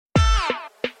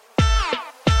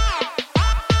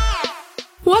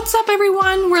What's up,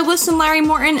 everyone? We're Liz and Larry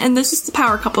Morton, and this is the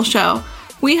Power Couple Show.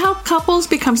 We help couples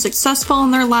become successful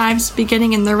in their lives,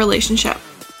 beginning in their relationship.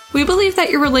 We believe that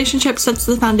your relationship sets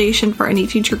the foundation for any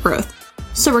future growth.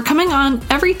 So we're coming on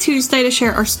every Tuesday to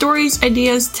share our stories,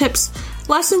 ideas, tips,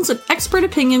 lessons, and expert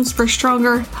opinions for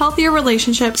stronger, healthier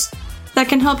relationships that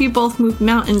can help you both move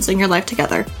mountains in your life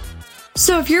together.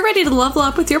 So if you're ready to level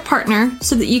up with your partner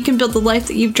so that you can build the life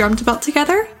that you've dreamt about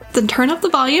together, then turn up the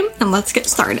volume and let's get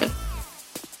started.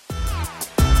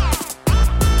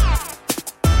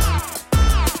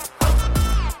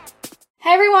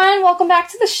 Hey everyone, welcome back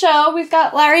to the show. We've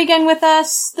got Larry again with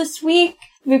us this week.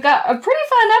 We've got a pretty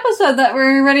fun episode that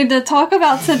we're ready to talk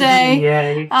about today.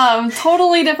 Yay.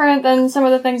 Totally different than some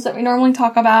of the things that we normally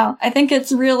talk about. I think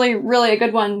it's really, really a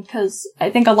good one because I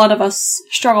think a lot of us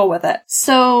struggle with it.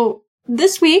 So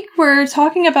this week we're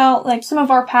talking about like some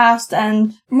of our past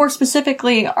and more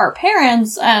specifically our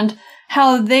parents and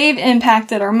how they've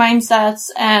impacted our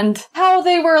mindsets and how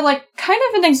they were like kind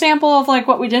of an example of like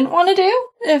what we didn't want to do,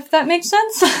 if that makes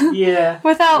sense. Yeah.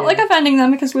 Without like offending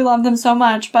them because we love them so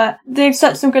much, but they've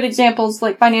set some good examples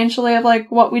like financially of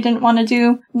like what we didn't want to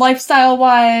do, lifestyle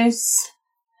wise,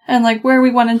 and like where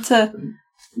we wanted to.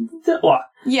 What?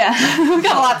 Yeah, we've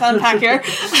got a lot to unpack here.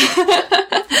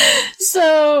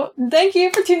 So thank you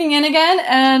for tuning in again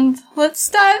and let's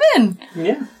dive in.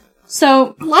 Yeah.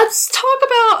 So, let's talk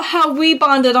about how we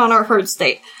bonded on our first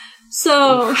date.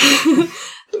 So,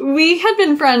 we had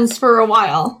been friends for a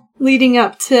while, leading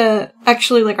up to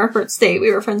actually, like, our first date.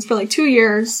 We were friends for, like, 2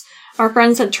 years. Our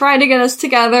friends had tried to get us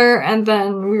together, and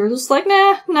then we were just like,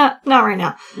 nah, not right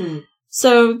now. Mm.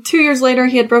 So, 2 years later,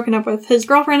 he had broken up with his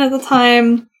girlfriend at the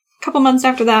time. A couple months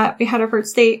after that, we had our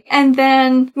first date. And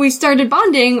then we started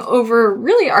bonding over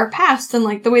really our past and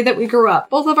like the way that we grew up.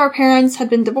 Both of our parents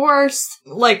had been divorced,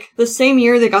 like the same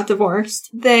year they got divorced.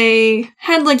 They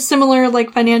had like similar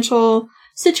like financial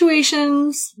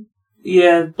situations.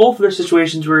 Yeah, both of their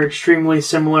situations were extremely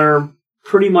similar,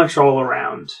 pretty much all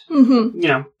around. Mm-hmm. You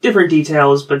know, different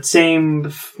details, but same,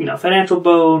 financial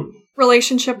boat.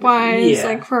 Relationship-wise, Yeah.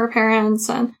 like for our parents,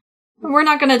 and we're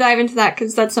not going to dive into that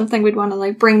because that's something we'd want to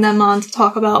like bring them on to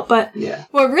talk about. But Yeah.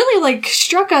 what really like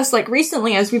struck us like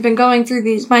recently as we've been going through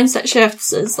these mindset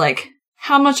shifts is like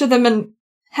how much of them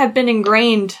have been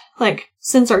ingrained like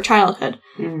since our childhood.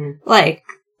 Mm-hmm. Like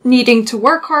needing to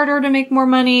work harder to make more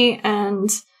money, and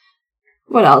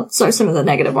what else are some of the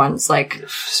negative ones? Like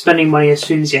Spending money as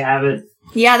soon as you have it.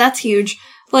 yeah, that's huge.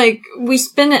 Like, we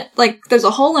spend it, like, there's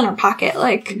a hole in our pocket.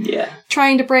 Like, Yeah.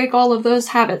 trying to break all of those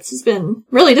habits has been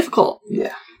really difficult.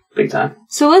 Yeah. Big time.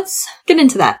 So let's get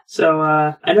into that. So,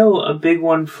 I know a big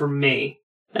one for me,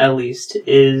 at least,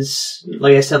 is,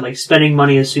 like I said, like, spending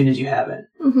money as soon as you have it.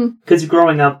 Mm-hmm. Because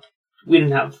growing up, we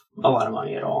didn't have a lot of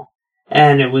money at all.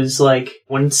 And it was like,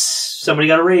 when somebody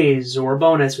got a raise or a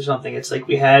bonus or something, it's like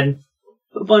we had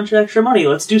a bunch of extra money,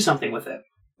 let's do something with it.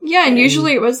 Yeah, and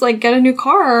usually it was like, get a new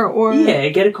car or... Yeah,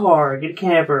 get a car, get a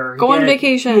camper. Go on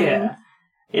vacation. Yeah.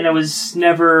 And it was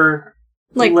never,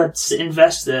 like, let's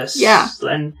invest this. Yeah.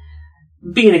 And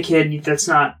being a kid, that's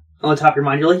not on the top of your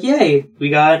mind. You're like, yay, we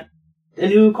got a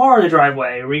new car in the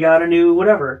driveway, or we got a new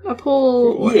whatever. a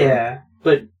pool. Or... Yeah,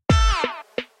 but...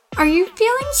 Are you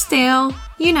feeling stale?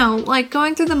 You know, like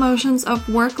going through the motions of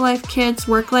work-life kids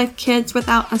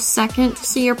without a second to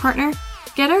see your partner?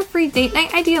 Get our free date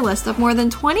night idea list of more than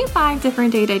 25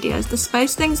 different date ideas to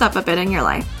spice things up a bit in your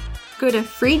life. Go to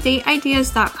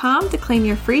freedateideas.com to claim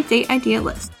your free date idea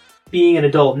list. Being an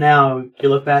adult now, you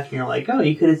look back and you're like, oh,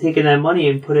 you could have taken that money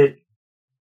and put it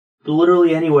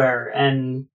literally anywhere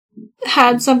and...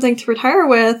 Had something to retire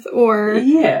with, or...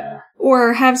 Yeah.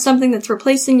 Or have something that's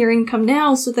replacing your income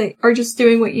now so they are just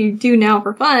doing what you do now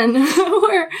for fun,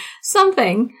 or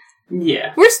something.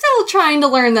 Yeah. We're still trying to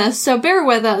learn this, so bear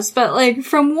with us, but, like,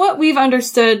 from what we've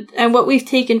understood and what we've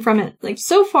taken from it, like,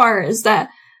 so far is that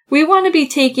we want to be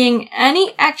taking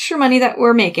any extra money that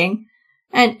we're making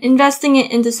and investing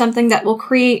it into something that will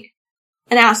create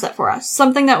an asset for us,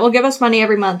 something that will give us money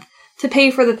every month to pay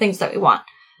for the things that we want.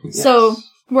 Yes. So,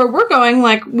 where we're going,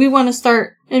 like, we want to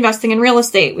start investing in real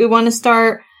estate. We want to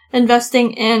start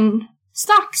investing in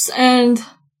stocks and,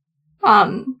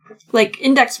 like,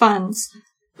 index funds.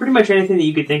 Pretty much anything that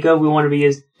you could think of, we want to be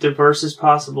as diverse as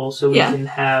possible so we can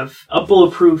have a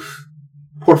bulletproof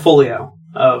portfolio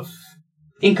of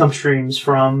income streams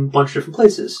from a bunch of different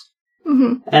places.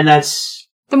 Mm-hmm. And that's...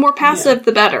 The more passive,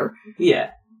 the better.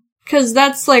 Yeah. Because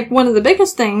that's, like, one of the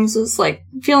biggest things is, like,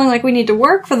 feeling like we need to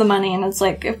work for the money. And it's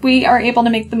like, if we are able to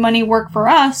make the money work for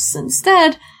us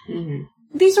instead,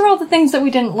 these are all the things that we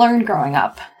didn't learn growing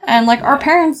up. And, like, our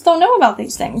parents don't know about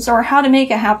these things or how to make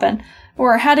it happen.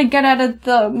 or how to get out of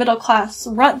the middle class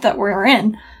rut that we're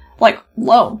in. Like,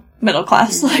 low middle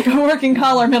class, like a working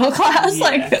collar middle class. Yeah.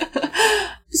 Like,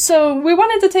 so we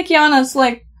wanted to take you on this,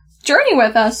 like, journey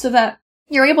with us so that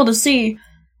you're able to see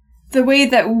the way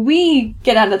that we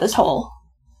get out of this hole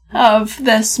of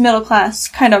this middle class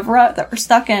kind of rut that we're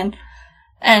stuck in.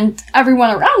 And everyone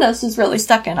around us is really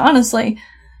stuck in, honestly.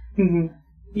 Mm-hmm.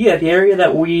 Yeah, the area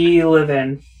that we live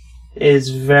in is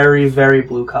very, very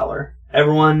blue collar.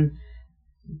 Everyone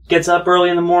gets up early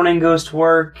in the morning, goes to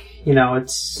work. You know,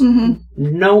 it's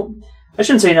no, I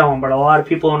shouldn't say no one, but a lot of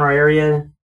people in our area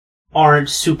aren't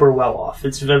super well off.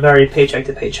 It's a very paycheck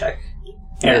to paycheck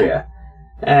area.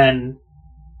 And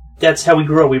that's how we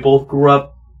grew up. We both grew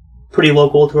up pretty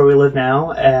local to where we live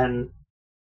now, and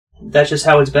that's just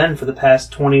how it's been for the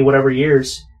past 20 whatever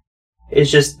years.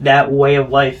 It's just that way of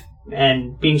life.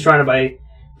 And being surrounded by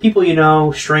people you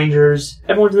know, strangers,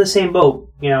 everyone's in the same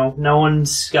boat. You know, no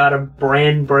one's got a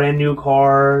brand new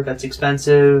car that's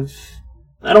expensive.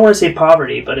 I don't want to say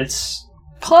poverty, but it's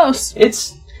close.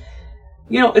 It's,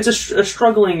 you know, it's a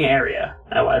struggling area,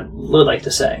 I would like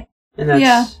to say. And that's...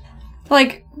 Yeah.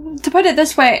 Like, to put it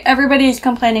this way, everybody's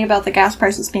complaining about the gas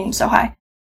prices being so high.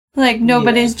 Like,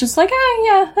 nobody's just like,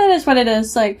 yeah, that is what it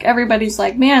is. Like, everybody's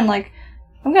like, man, like,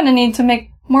 I'm gonna need to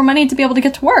make more money to be able to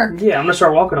get to work. Yeah, I'm gonna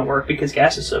start walking to work because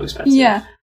gas is so expensive. Yeah.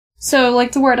 So,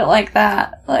 like, to word it like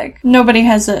that, like, nobody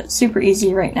has it super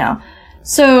easy right now.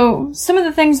 So, some of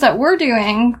the things that we're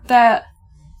doing that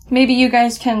maybe you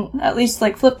guys can at least,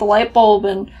 like, flip the light bulb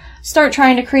and start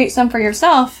trying to create some for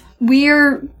yourself,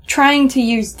 we're trying to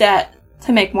use debt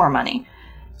to make more money.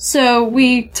 So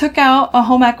we took out a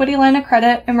home equity line of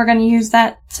credit, and we're going to use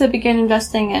that to begin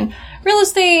investing in real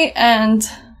estate and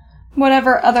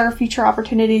whatever other future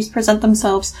opportunities present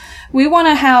themselves. We want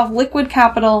to have liquid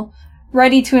capital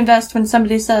ready to invest when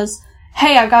somebody says,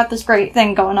 hey, I've got this great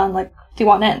thing going on, like, do you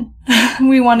want in?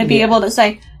 We want to be able to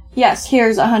say, yes,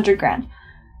 here's $100,000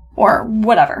 or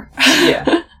whatever.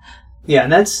 Yeah. Yeah,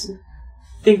 and that's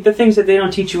the things that they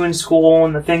don't teach you in school,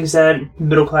 and the things that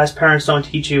middle-class parents don't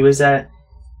teach you is that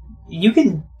you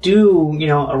can do, you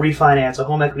know, a refinance, a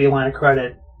home equity line of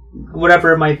credit,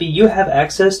 whatever it might be. You have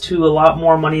access to a lot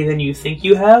more money than you think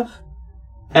you have.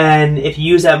 And if you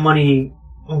use that money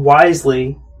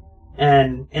wisely,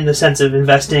 and in the sense of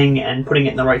investing and putting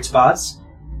it in the right spots,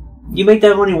 you make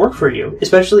that money work for you.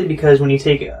 Especially because when you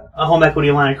take a home equity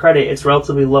line of credit, it's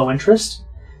relatively low interest.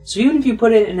 So even if you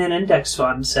put it in an index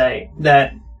fund, say,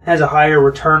 that has a higher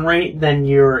return rate than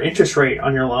your interest rate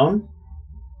on your loan,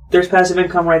 there's passive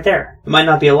income right there. It might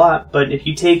not be a lot, but if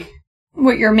you take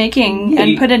what you're making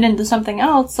and put it into something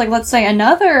else, like, let's say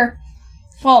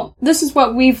this is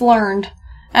what we've learned,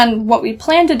 and what we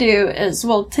plan to do is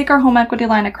we'll take our home equity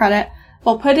line of credit,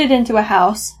 we'll put it into a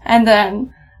house, and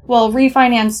then we'll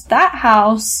refinance that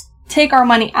house, take our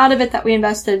money out of it that we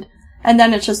invested, and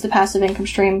then it's just a passive income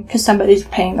stream because somebody's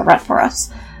paying the rent for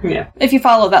us. Yeah. If you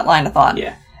follow that line of thought.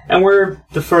 Yeah. And we're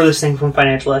the furthest thing from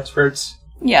financial experts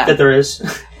that there is.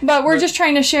 But we're just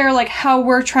trying to share, like, how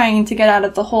we're trying to get out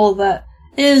of the hole that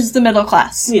is the middle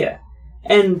class. Yeah.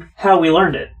 And how we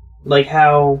learned it. Like,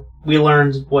 how we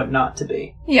learned what not to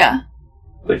be. Yeah.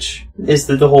 Which is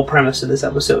the whole premise of this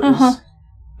episode. Is,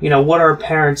 you know, what our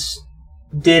parents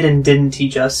did and didn't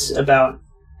teach us about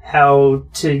how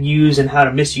to use and how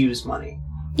to misuse money.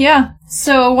 Yeah.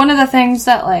 So one of the things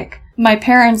that, like, my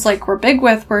parents, like, were big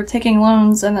with were taking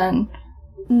loans and then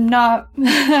not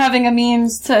having a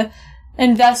means to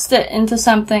invest it into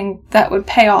something that would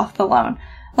pay off the loan.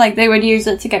 Like, they would use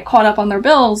it to get caught up on their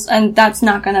bills, and that's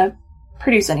not going to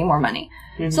produce any more money.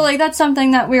 Mm-hmm. So, like, that's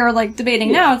something that we are, like,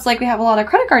 debating now. It's like we have a lot of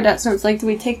credit card debt, so it's like, do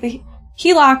we take the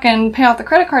HELOC and pay off the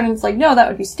credit card? And it's like, no, that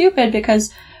would be stupid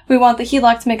because we want the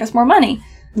HELOC to make us more money.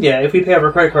 Yeah, if we pay off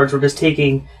our credit cards, we're just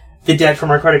taking the debt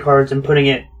from our credit cards and putting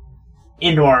it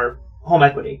into our home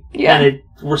equity. Yeah. And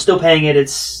we're still paying it,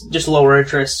 it's just lower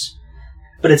interest,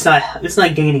 but it's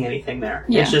not gaining anything there.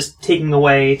 Yeah. It's just taking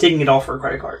it all for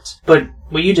credit cards. But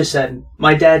what you just said,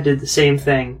 my dad did the same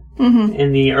thing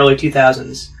in the early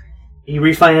 2000s. He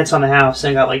refinanced on the house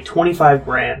and got like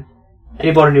 $25,000, and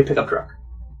he bought a new pickup truck.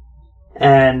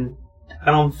 And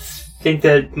I don't think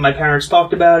that my parents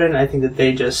talked about it, and I think that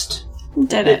they just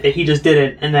did it. He just did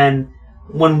it. And then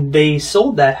when they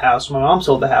sold that house, when my mom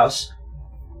sold the house,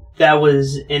 that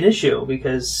was an issue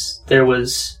because there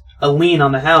was a lien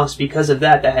on the house because of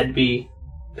that had to be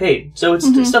paid. So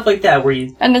it's stuff like that where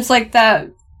you... And it's like that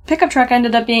pickup truck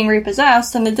ended up being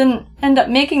repossessed and it didn't end up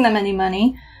making them any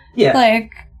money. Yeah.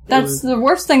 Like, that's the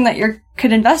worst thing that you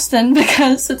could invest in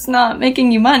because it's not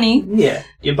making you money. Yeah.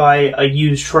 You buy a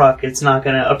used truck, it's not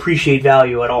going to appreciate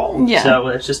value at all. Yeah. So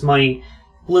it's just money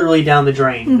literally down the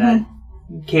drain that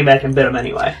came back and bit them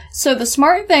anyway. So the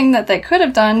smart thing that they could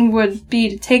have done would be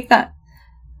to take that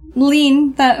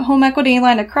lien, that home equity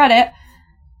line of credit,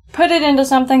 put it into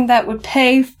something that would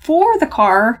pay for the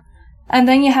car, and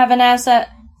then you have an asset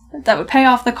that would pay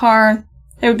off the car,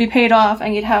 it would be paid off,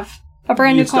 and you'd have a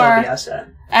brand new car. Still have the asset.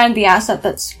 And the asset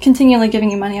that's continually giving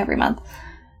you money every month.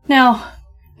 Now,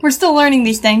 we're still learning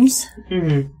these things.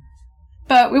 Mm-hmm.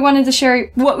 But we wanted to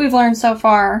share what we've learned so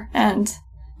far, and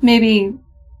maybe,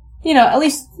 at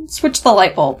least switch the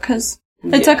light bulb, because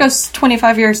it took us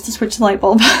 25 years to switch the light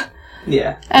bulb.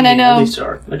 Yeah. And I know... At least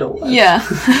our adult lives.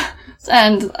 Yeah.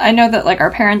 And I know that,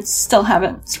 our parents still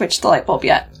haven't switched the light bulb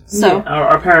yet. So yeah,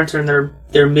 our parents are in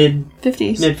their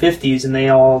mid-50s. Mid-50s, and they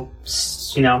all,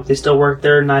 they still work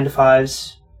their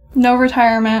 9-to-5s. No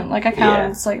retirement,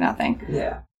 accountants, nothing.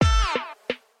 Yeah.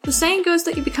 The saying goes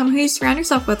that you become who you surround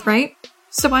yourself with, right?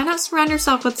 So why not surround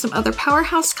yourself with some other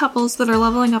powerhouse couples that are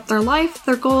leveling up their life,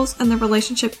 their goals, and their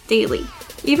relationship daily,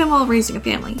 even while raising a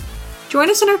family? Join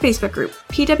us in our Facebook group,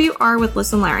 PWR with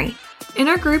Liz and Larry. In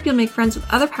our group, you'll make friends with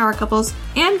other power couples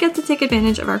and get to take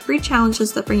advantage of our free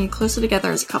challenges that bring you closer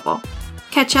together as a couple.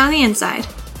 Catch you on the inside.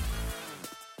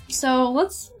 So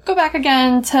let's go back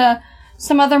again to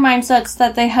some other mindsets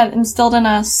that they had instilled in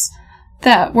us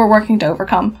that we're working to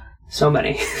overcome. So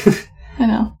many. I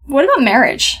know. What about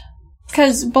marriage?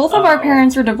 Because both of our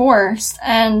parents are divorced,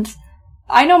 and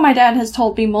I know my dad has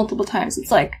told me multiple times,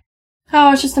 it's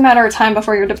it's just a matter of time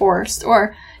before you're divorced,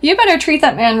 or you better treat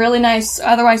that man really nice,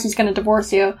 otherwise he's gonna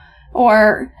divorce you,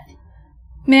 or,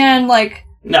 man,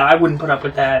 No, I wouldn't put up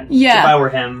with that if I were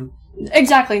him.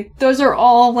 Exactly. Those are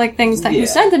all, things that he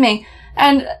said to me.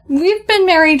 And we've been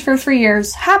married for 3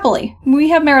 years, happily. We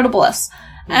have marital bliss.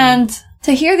 Mm-hmm. And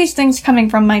to hear these things coming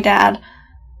from my dad,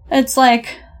 it's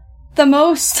the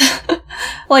most,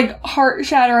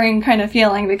 heart-shattering kind of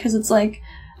feeling, because it's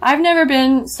I've never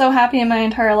been so happy in my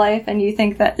entire life, and you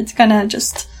think that it's gonna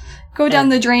just go down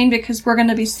the drain because we're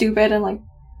gonna be stupid and,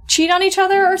 cheat on each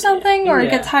other or something, or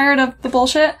get tired of the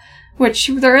bullshit, which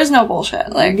there is no bullshit,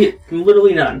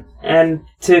 Literally none. And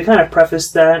to kind of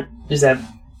preface that, is that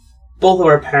both of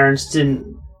our parents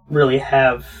didn't really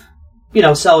have,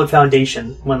 solid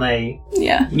foundation when they,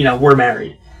 were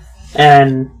married.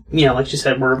 And, like you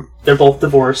said, they're both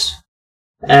divorced.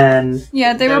 And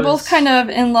they were both kind of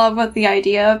in love with the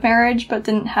idea of marriage, but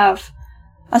didn't have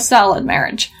a solid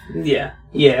marriage. Yeah,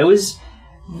 it was,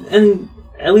 and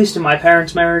at least in my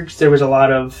parents' marriage, there was a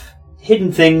lot of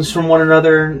hidden things from one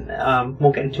another.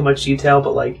 Won't get into too much detail,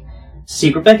 but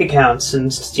secret bank accounts,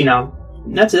 and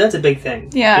that's a big thing.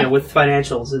 Yeah, with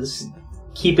financials, is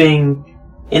keeping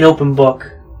an open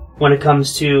book when it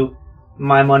comes to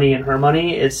my money and her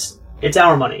money. It's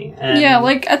our money. And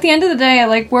at the end of the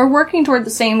day, we're working toward the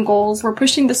same goals. We're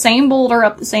pushing the same boulder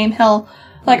up the same hill.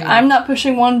 I'm not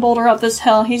pushing one boulder up this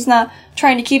hill. He's not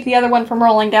trying to keep the other one from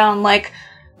rolling down.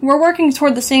 We're working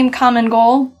toward the same common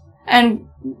goal. And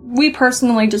we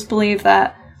personally just believe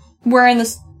that we're in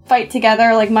this fight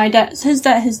together. My debt's his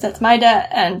debt's my debt,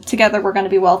 and together we're going to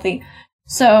be wealthy.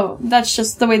 So that's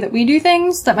just the way that we do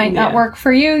things. That might not work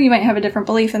for you. You might have a different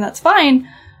belief, and that's fine.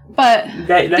 But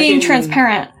that being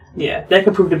transparent. Yeah, that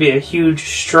could prove to be a huge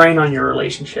strain on your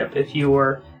relationship if you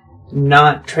were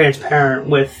not transparent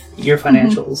with your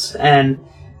financials. Mm-hmm. And,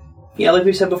 like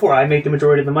we said before, I make the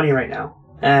majority of the money right now.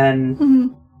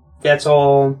 And that's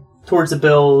all towards the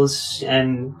bills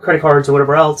and credit cards or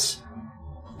whatever else.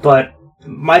 But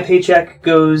my paycheck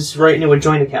goes right into a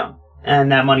joint account,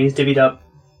 and that money is divvied up.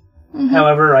 Mm-hmm.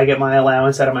 However, I get my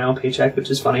allowance out of my own paycheck, which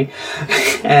is funny.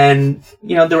 And,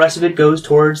 the rest of it goes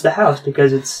towards the house,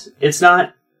 because it's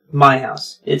not my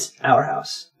house. It's our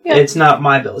house. Yep. It's not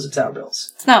my bills. It's our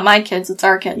bills. It's not my kids. It's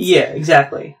our kids. Yeah,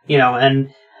 exactly.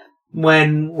 And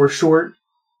when we're short,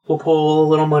 we'll pull a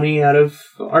little money out of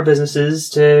our businesses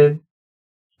to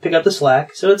pick up the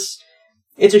slack. So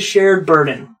it's a shared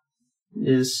burden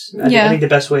is, I think, the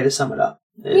best way to sum it up.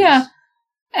 Yeah.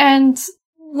 And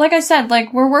like I said,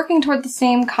 we're working toward the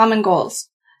same common goals.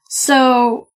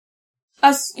 So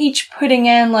us each putting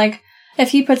in, if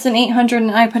he puts in 800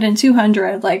 and I put in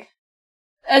 200,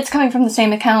 it's coming from the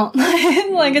same account.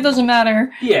 It doesn't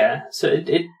matter. Yeah, so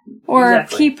it or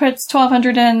exactly. If he puts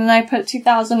 1,200 in and I put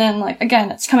 2,000 in,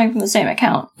 again, it's coming from the same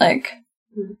account.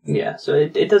 Yeah, so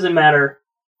it doesn't matter,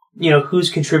 who's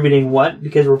contributing what,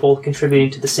 because we're both contributing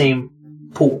to the same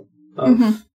pool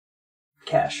of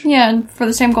cash. Yeah, and for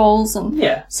the same goals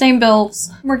and same bills.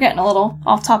 We're getting a little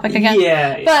off topic again.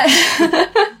 Yeah. But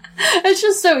it's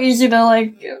just so easy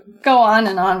to, go on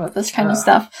and on with this kind of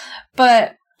stuff.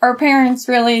 But our parents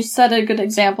really set a good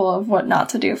example of what not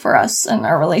to do for us in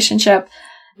our relationship.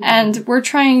 And we're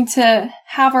trying to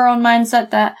have our own mindset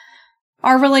that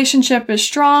our relationship is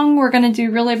strong, we're going to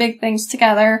do really big things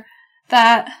together,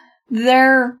 that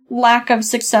their lack of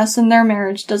success in their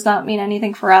marriage does not mean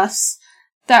anything for us,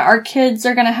 that our kids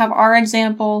are going to have our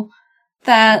example,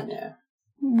 that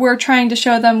we're trying to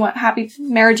show them what happy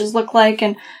marriages look like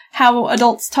and how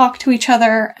adults talk to each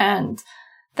other, and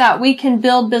that we can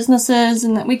build businesses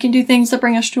and that we can do things that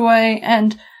bring us joy,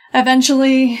 and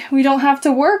eventually we don't have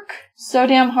to work so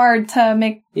damn hard to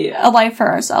make a life for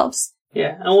ourselves.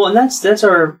 Yeah, and that's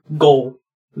our goal,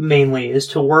 mainly, is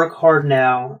to work hard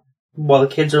now while the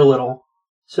kids are little,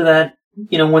 so that,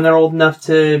 when they're old enough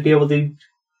to be able to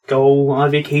go on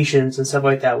vacations and stuff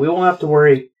like that, we won't have to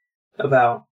worry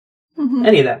about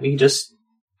any of that. We can just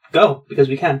go, because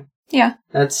we can. Yeah.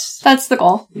 That's the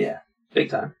goal. Yeah, big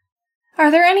time. Are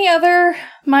there any other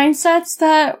mindsets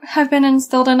that have been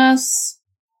instilled in us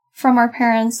from our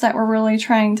parents that we're really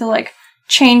trying to,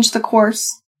 change the course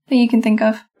that you can think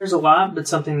of? There's a lot, but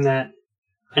something that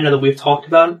I know that we've talked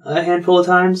about a handful of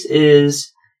times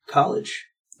is college.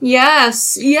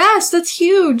 Yes, that's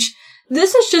huge.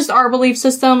 This is just our belief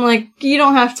system. You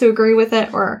don't have to agree with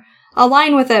it or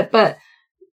align with it, but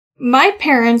my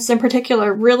parents in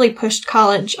particular really pushed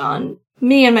college on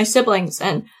me and my siblings,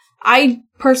 and we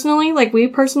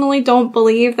personally don't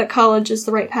believe that college is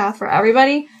the right path for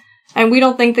everybody, and we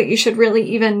don't think that you should really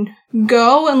even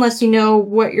go unless you know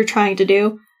what you're trying to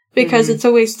do, because it's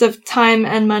a waste of time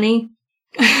and money.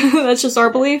 That's just our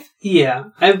belief. Yeah,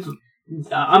 I'm in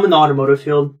the automotive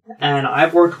field, and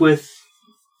I've worked with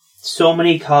so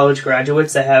many college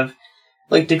graduates that have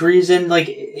degrees in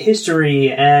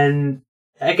history and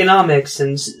economics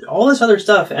and all this other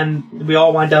stuff, and we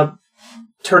all wind up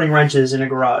turning wrenches in a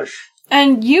garage.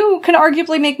 And you can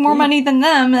arguably make more money than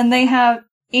them, and they have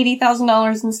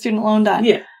 $80,000 in student loan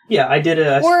debt. Yeah, I did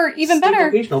a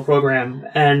vocational program,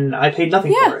 and I paid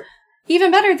nothing for it.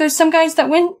 Even better, there's some guys that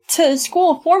went to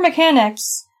school for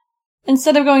mechanics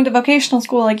instead of going to vocational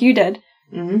school like you did.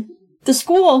 Mm-hmm. The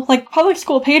school, public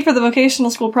school, paid for the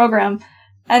vocational school program,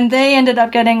 and they ended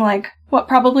up getting,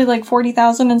 probably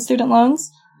 $40,000 in student loans?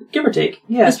 Give or take,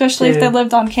 yeah. Especially if they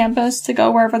lived on campus to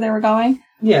go wherever they were going.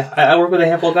 Yeah, I work with a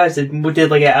handful of guys that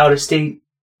did, an out-of-state,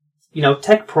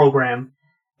 tech program,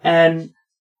 and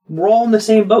we're all in the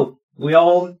same boat. We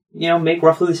all, make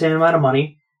roughly the same amount of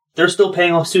money. They're still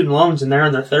paying off student loans, and they're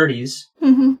in their 30s.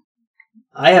 Mm-hmm.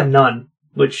 I have none,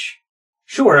 which,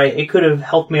 sure, it could have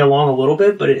helped me along a little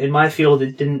bit, but in my field,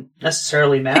 it didn't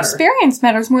necessarily matter. Experience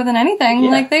matters more than anything.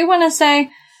 Yeah. They want to say,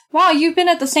 wow, you've been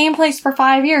at the same place for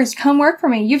 5 years. Come work for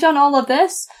me. You've done all of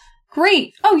this.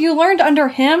 Great. Oh, you learned under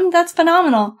him? That's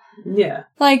phenomenal. Yeah.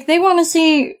 They want to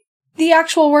see the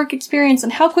actual work experience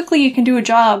and how quickly you can do a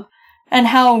job and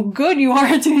how good you are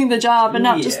at doing the job and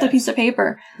not just a piece of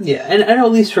paper. Yeah, and I know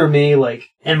at least for me,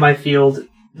 in my field,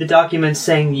 the documents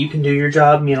saying that you can do your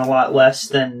job mean a lot less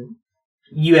than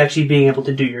you actually being able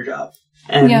to do your job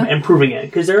and proving it.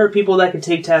 Because there are people that can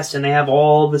take tests and they have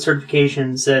all the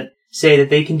certifications that say that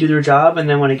they can do their job, and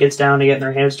then when it gets down to getting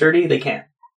their hands dirty, they can't.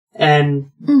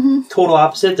 And total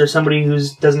opposite, there's somebody who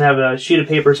doesn't have a sheet of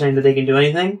paper saying that they can do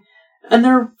anything, and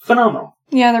they're phenomenal.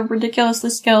 Yeah, they're ridiculously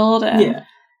skilled and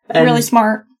really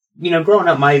smart. Growing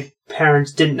up, my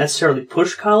parents didn't necessarily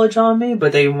push college on me,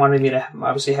 but they wanted me to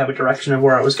obviously have a direction of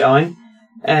where I was going.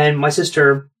 And my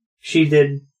sister, she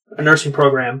did a nursing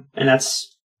program, and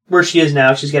that's where she is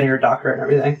now. She's getting her doctorate and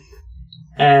everything.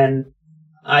 And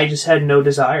I just had no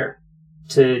desire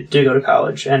to go to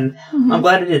college, and I'm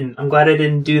glad I didn't. I'm glad I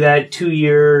didn't do that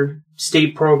 2-year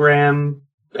state program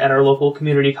at our local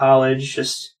community college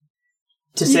just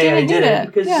to say I did it,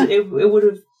 because it would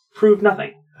have proved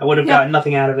nothing. I would have gotten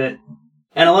nothing out of it.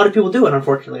 And a lot of people do it,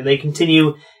 unfortunately. They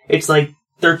continue, it's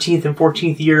 13th and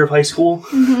 14th year of high school,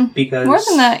 because... More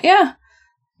than that, yeah.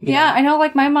 Yeah, I know,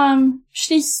 my mom,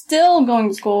 she's still going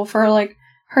to school for,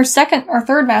 her second or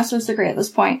third master's degree at this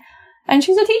point. And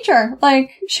she's a teacher.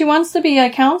 She wants to be a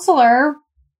counselor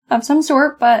of some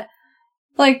sort, but,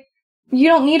 you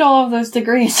don't need all of those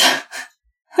degrees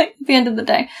at the end of the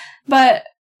day. But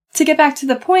to get back to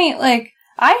the point, I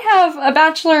have a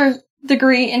bachelor's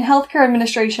degree in healthcare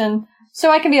administration,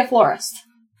 so I can be a florist.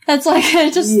 It's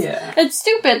it's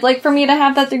stupid, for me to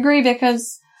have that degree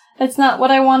because it's not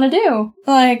what I want to do.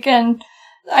 And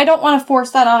I don't want to force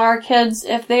that on our kids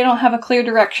if they don't have a clear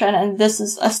direction and this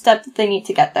is a step that they need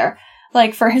to get there.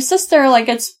 For his sister,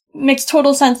 it makes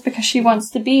total sense because she wants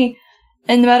to be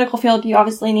in the medical field. You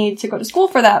obviously need to go to school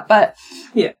for that, but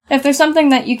if there's something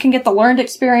that you can get the learned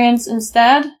experience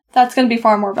instead, that's going to be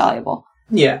far more valuable.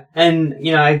 Yeah, and,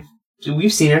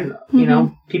 we've seen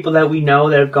it, people that we know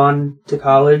that have gone to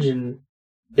college and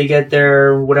they get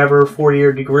their whatever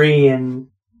 4-year degree and,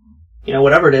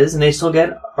 whatever it is, and they still get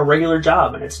a regular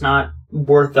job, and it's not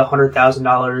worth the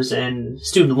 $100,000 in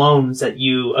student loans that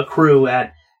you accrue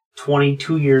at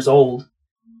 22 years old.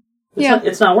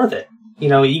 It's not worth it.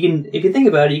 If you think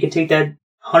about it, you can take that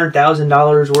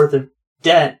 $100,000 worth of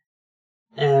debt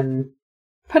and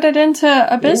put it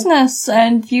into a business,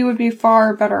 and you would be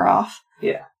far better off.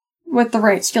 Yeah. With the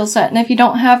right skill set. And if you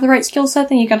don't have the right skill set,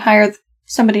 then you can hire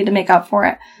somebody to make up for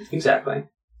it. Exactly.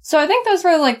 So I think those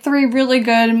were 3 really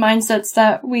good mindsets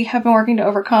that we have been working to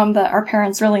overcome that our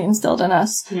parents really instilled in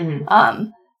us. Mm-hmm.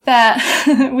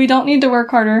 That we don't need to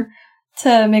work harder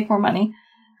to make more money.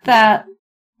 That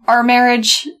our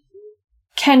marriage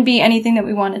can be anything that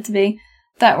we want it to be.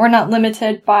 That we're not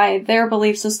limited by their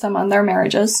belief system on their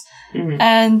marriages. Mm-hmm.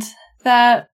 And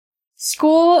that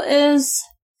school is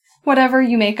whatever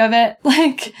you make of it.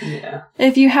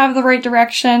 If you have the right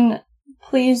direction,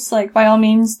 please, by all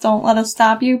means, don't let us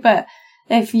stop you. But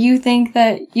if you think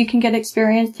that you can get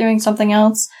experience doing something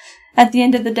else, at the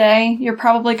end of the day, you're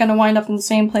probably going to wind up in the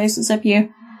same place as if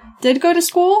you did go to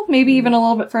school, maybe even a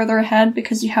little bit further ahead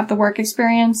because you have the work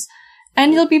experience.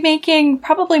 And you'll be making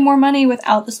probably more money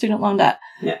without the student loan debt.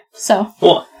 Yeah. So.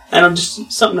 Well, and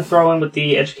just something to throw in with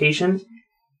the education.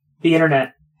 The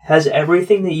internet has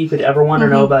everything that you could ever want to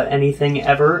know about anything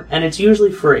ever, and it's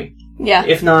usually free. Yeah.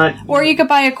 If not... Or you could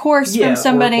buy a course from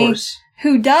somebody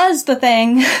who does the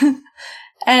thing,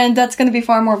 and that's going to be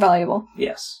far more valuable.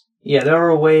 Yes. Yeah,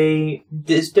 there are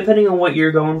depending on what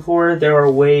you're going for, there are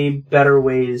way better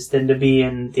ways than to be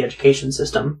in the education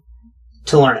system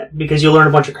to learn it, because you'll learn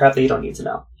a bunch of crap that you don't need to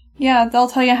know. Yeah, they'll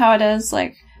tell you how it is,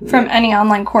 from any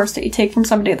online course that you take from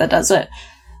somebody that does it.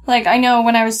 I know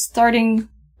when I was starting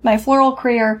my floral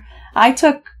career, I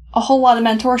took a whole lot of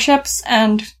mentorships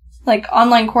and,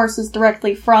 online courses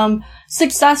directly from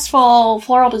successful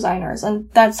floral designers, and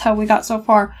that's how we got so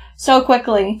far so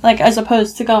quickly, as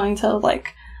opposed to going to,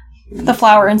 the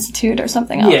Flower Institute or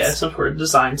something else. Yeah, some sort of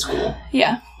design school.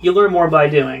 Yeah. You learn more by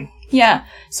doing. Yeah,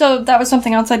 so that was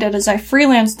something else I did, is I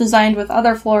freelance designed with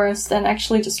other florists and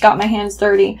actually just got my hands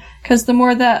dirty. Because the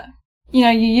more that, you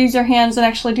use your hands and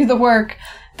actually do the work,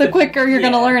 the quicker you're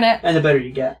going to learn it. And the better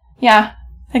you get. Yeah,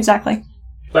 exactly.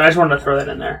 But I just wanted to throw that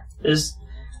in there.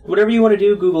 Whatever you want to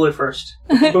do, Google it first.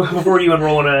 Before you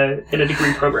enroll in a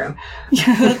degree program.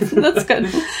 Yeah, that's good.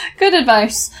 Good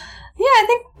advice. Yeah,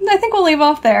 I think we'll leave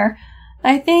off there.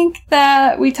 I think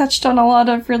that we touched on a lot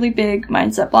of really big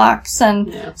mindset blocks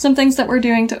and some things that we're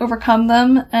doing to overcome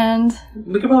them, and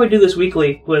we could probably do this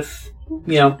weekly with,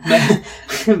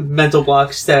 mental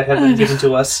blocks that have been given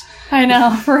to us. I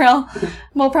know, for real.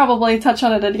 We'll probably touch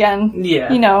on it again.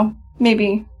 Yeah.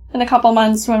 Maybe in a couple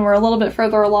months when we're a little bit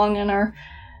further along in our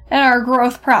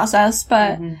growth process,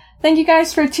 but thank you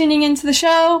guys for tuning into the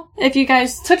show. If you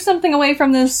guys took something away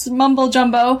from this mumble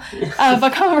jumbo of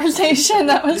a conversation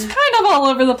that was kind of all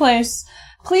over the place,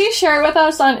 please share it with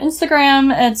us on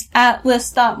Instagram. It's at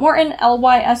lys.morton,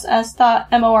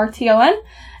 lyss.morton,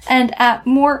 and at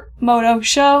Mortmoto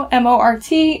Show,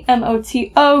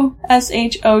 MortMotoshow,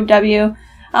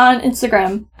 on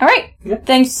Instagram. Alright,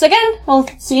 Thanks again. We'll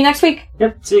see you next week.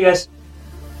 Yep, see you guys.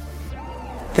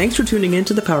 Thanks for tuning in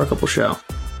to the Power Couple Show.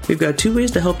 We've got 2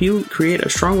 ways to help you create a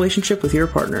strong relationship with your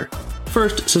partner.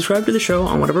 First, subscribe to the show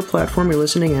on whatever platform you're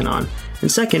listening in on.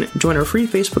 And second, join our free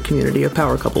Facebook community of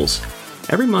Power Couples.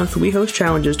 Every month, we host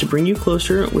challenges to bring you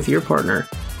closer with your partner.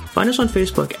 Find us on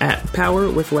Facebook at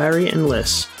Power with Larry and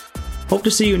Lys. Hope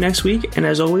to see you next week, and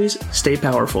as always, stay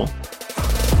powerful.